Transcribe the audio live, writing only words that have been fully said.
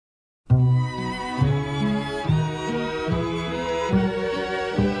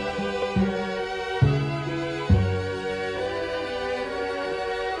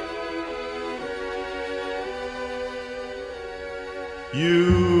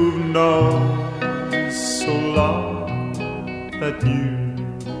you've known so long that you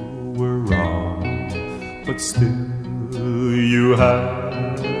were wrong, but still you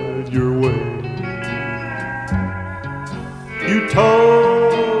had your way. You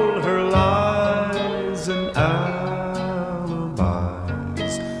told her lies and alibis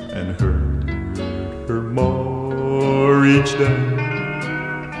and hurt her more each day.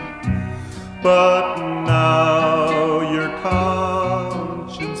 But now your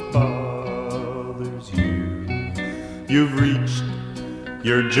conscience bothers you. You've reached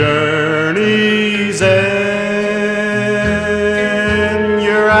your journey's end.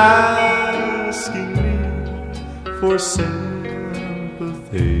 You're asking me for sympathy.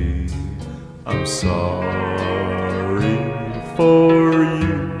 I'm sorry for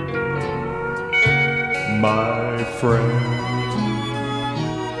you, my friend.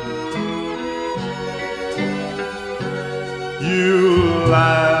 You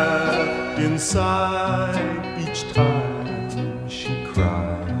laughed inside each time she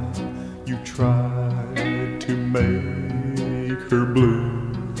cried. You tried to make her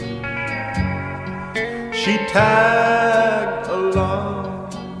blue. She tagged along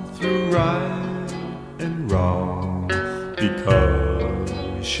through right and wrong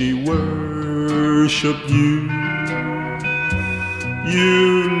because she worshiped you.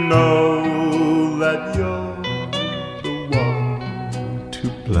 You know that you're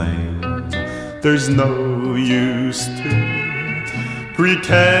blame. There's no use to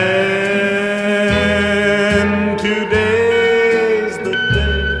pretend. Today's the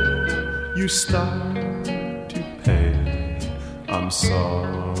day you start to pay. I'm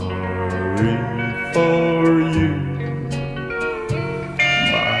sorry for you,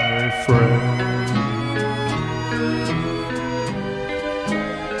 my friend.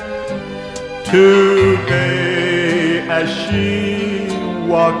 Today as she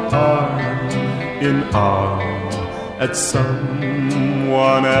walked arm in arm at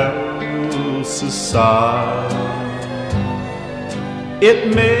someone else's side,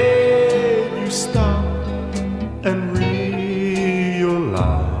 it made you stop and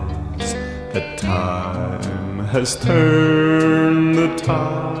realize that time has turned the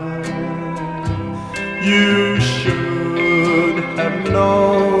tide. You should have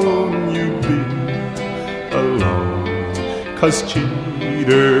known you'd be alone, 'cause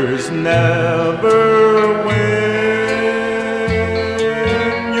cheaters never win.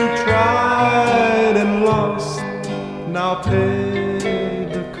 You tried and lost, now pay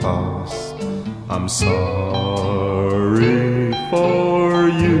the cost. I'm sorry for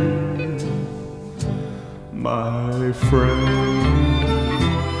you, my friend.